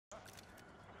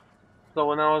So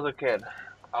when I was a kid,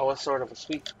 I was sort of a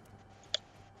sweet,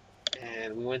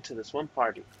 and we went to the swim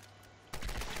party.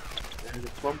 And the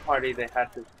swim party, they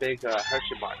had this big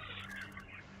Hershey bar.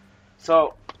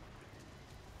 So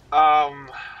um,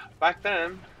 back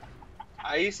then,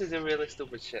 I used to do really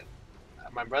stupid shit.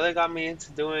 My brother got me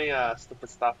into doing stupid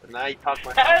stuff, and I talked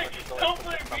myself Hey, into doing don't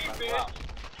blame stupid me, stuff as bitch. well.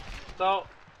 So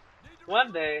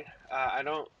one day, I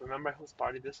don't remember whose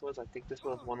party this was. I think this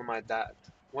was one of my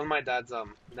dad's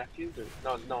nephews,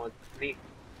 or no, niece.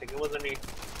 I think it was a niece.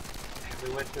 And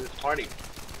we went to this party,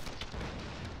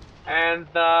 and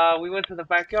we went to the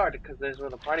backyard because there's where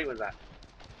the party was at.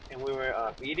 And we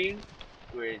were eating,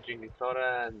 we were drinking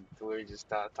soda, and we were just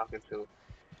talking to.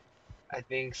 I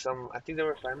think there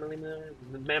were family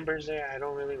members there. I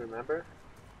don't really remember.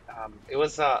 It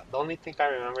was the only thing I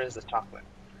remember is the chocolate.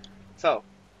 So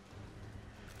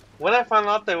when I found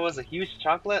out there was a huge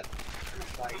chocolate,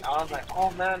 like I was like,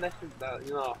 oh man, this is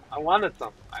I wanted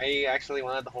some. I actually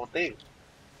wanted the whole thing.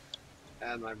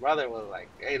 And my brother was like,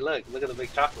 hey, look at the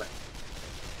big chocolate.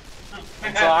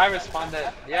 And so I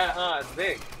responded, yeah, it's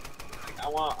big. Like I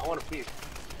want a piece.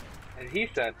 And he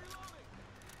said,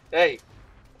 hey,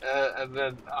 and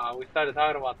then we started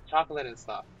talking about the chocolate and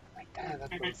stuff. Like, damn,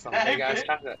 that's some Hey, big ass bitch.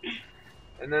 chocolate.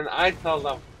 And then I told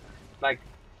them, like,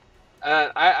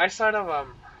 I sort of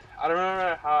I don't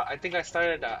remember how. I think I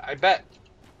started. I bet.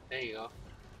 There you go.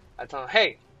 I told him,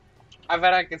 hey, I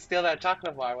bet I can steal that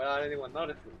chocolate bar without anyone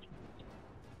noticing.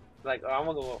 Like, I'm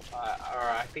gonna go, or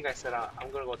I think I said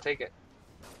I'm gonna go take it.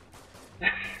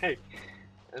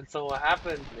 And so what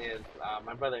happened is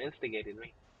my brother instigated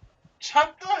me.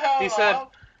 Shut the He hell said,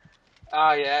 up.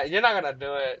 "Oh yeah, you're not gonna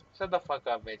do it. Shut the fuck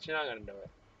up, bitch. You're not gonna do it."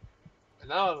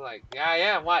 And I was like, "Yeah, I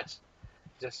am. Watch.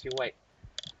 Just you wait."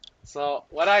 So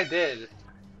what I did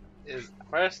is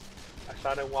first I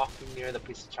started walking near the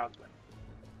piece of chocolate.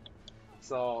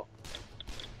 So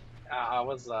I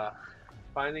was I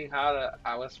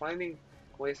was finding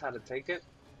ways how to take it.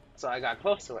 So I got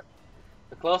close to it.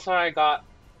 The closer I got,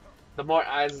 the more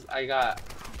eyes I got.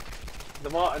 The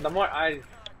more eyes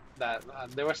that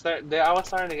they were I was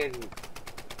starting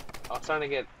to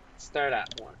get stared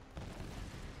at more.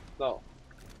 So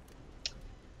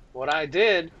what I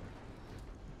did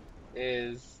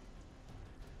is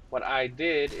what I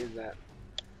did is that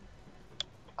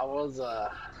I was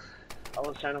uh I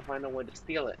was trying to find a way to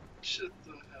steal it. Shut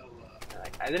the hell up.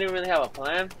 Like I didn't really have a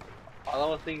plan. All I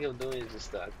was thinking of doing is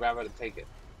just grab it and take it,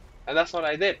 and that's what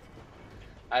I did.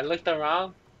 I looked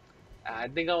around. I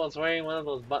think I was wearing one of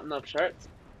those button-up shirts,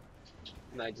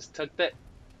 and I just took it,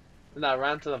 and I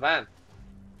ran to the van.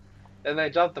 And I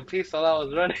dropped the piece while I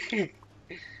was running.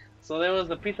 So there was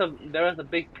a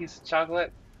big piece of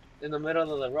chocolate in the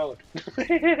middle of the road.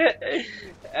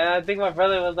 And I think my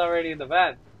brother was already in the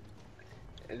van.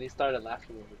 And he started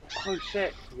laughing at me. Oh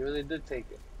shit, you really did take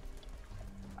it.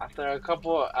 After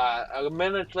a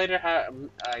minute later,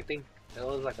 I think it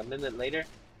was like a minute later,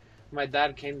 my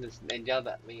dad came and yelled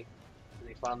at me. And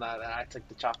he found out that I took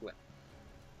the chocolate.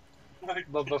 Like,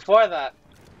 But before that,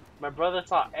 my brother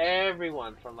saw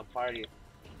everyone from the party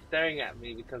staring at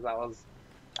me because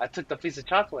I took the piece of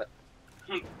chocolate.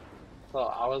 So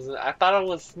I thought I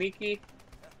was sneaky,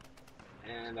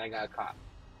 and I got caught.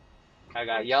 I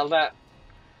got yelled at,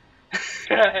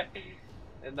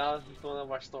 and that was just one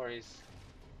of our stories.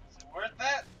 is it worth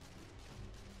that?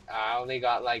 I only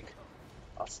got like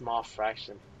a small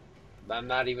fraction. I'm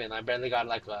not even. I barely got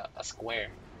like a square.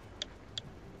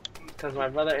 Because my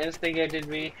brother instigated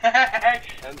me,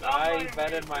 and Don't I blame me,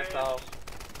 betted bitch. myself.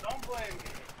 Don't blame me.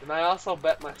 And I also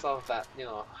bet myself that,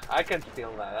 I can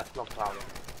steal that. That's no problem.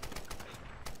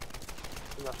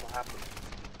 And that's what happened.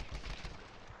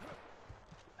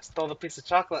 I stole a piece of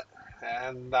chocolate,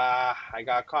 and I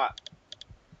got caught.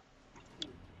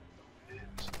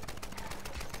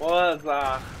 Was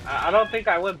I don't think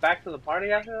I went back to the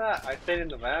party after that. I stayed in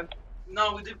the van.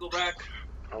 No, we did go back.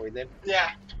 Oh, we did.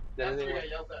 Yeah. Did That's where anything? I got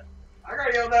yelled at. I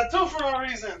got yelled at too for no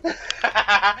reason.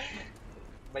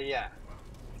 But yeah,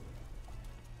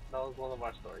 that was one of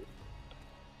our stories.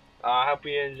 I hope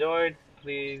you enjoyed.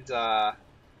 Please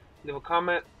leave a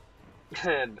comment,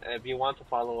 and if you want to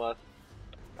follow us,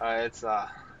 it's the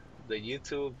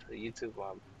YouTube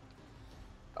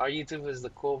our YouTube is the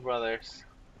Cool Brothers.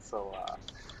 So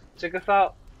check us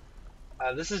out.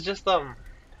 This is just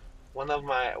one of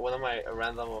my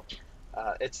random.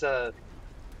 It's a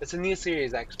new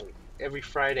series actually every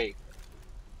Friday,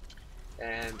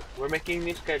 and we're making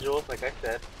new schedules. Like I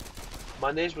said,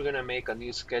 Mondays we're gonna make a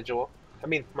new schedule. I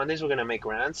mean, Mondays we're gonna make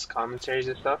rants, commentaries,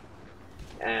 and stuff.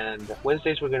 And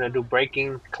Wednesdays we're gonna do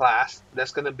breaking class.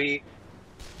 That's gonna be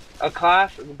A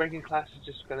class, breaking class is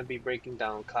just going to be breaking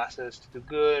down classes to do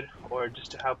good or just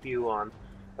to help you on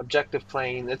objective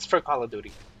playing. It's for Call of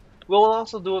Duty. We'll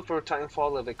also do it for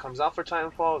Titanfall if it comes out for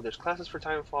Titanfall. If there's classes for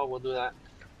Titanfall, we'll do that.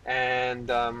 And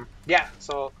yeah,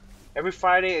 so every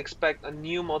Friday expect a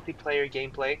new multiplayer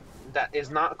gameplay that is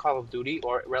not Call of Duty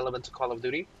or relevant to Call of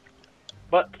Duty.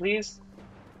 But please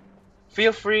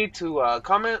feel free to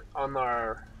comment on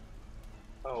our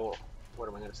oh, what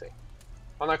am I gonna say?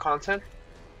 On our content.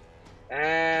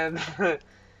 And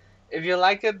if you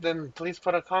like it, then please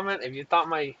put a comment. If you thought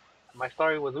my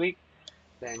story was weak,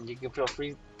 then you can feel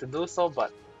free to do so.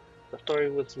 But the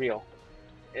story was real.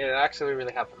 It actually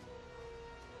really happened.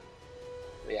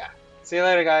 Yeah. See you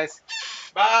later, guys.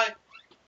 Bye.